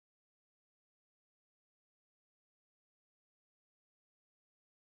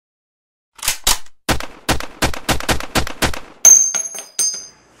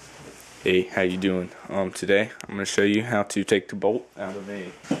Hey, how you doing? Today I'm going to show you how to take the bolt out of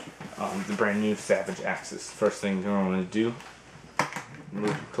the brand new Savage Axis. First thing you're going to do,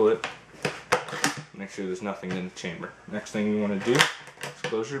 remove the clip, make sure there's nothing in the chamber. Next thing you want to do is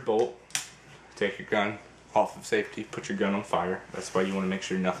close your bolt, take your gun off of safety, put your gun on fire. That's why you want to make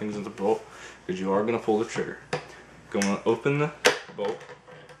sure nothing's in the bolt, because you are going to pull the trigger. Going to open the bolt,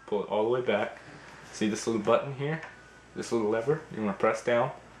 pull it all the way back. See this little button here? This little lever? You want to press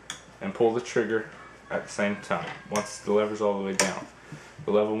down and pull the trigger at the same time. Once the lever's all the way down.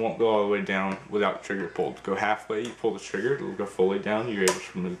 The lever won't go all the way down without the trigger pulled. Go halfway, you pull the trigger, it'll go fully down, you're able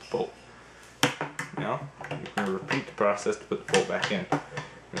to remove the bolt. Now, you're going to repeat the process to put the bolt back in. You're going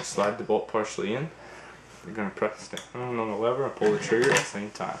to slide the bolt partially in. You're going to press down on the lever and pull the trigger at the same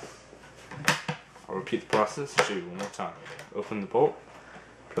time. I'll repeat the process, show you one more time. Open the bolt,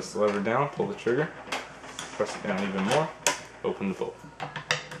 press the lever down, pull the trigger, press it down even more, open the bolt.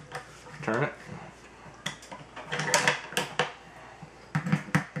 Turn it,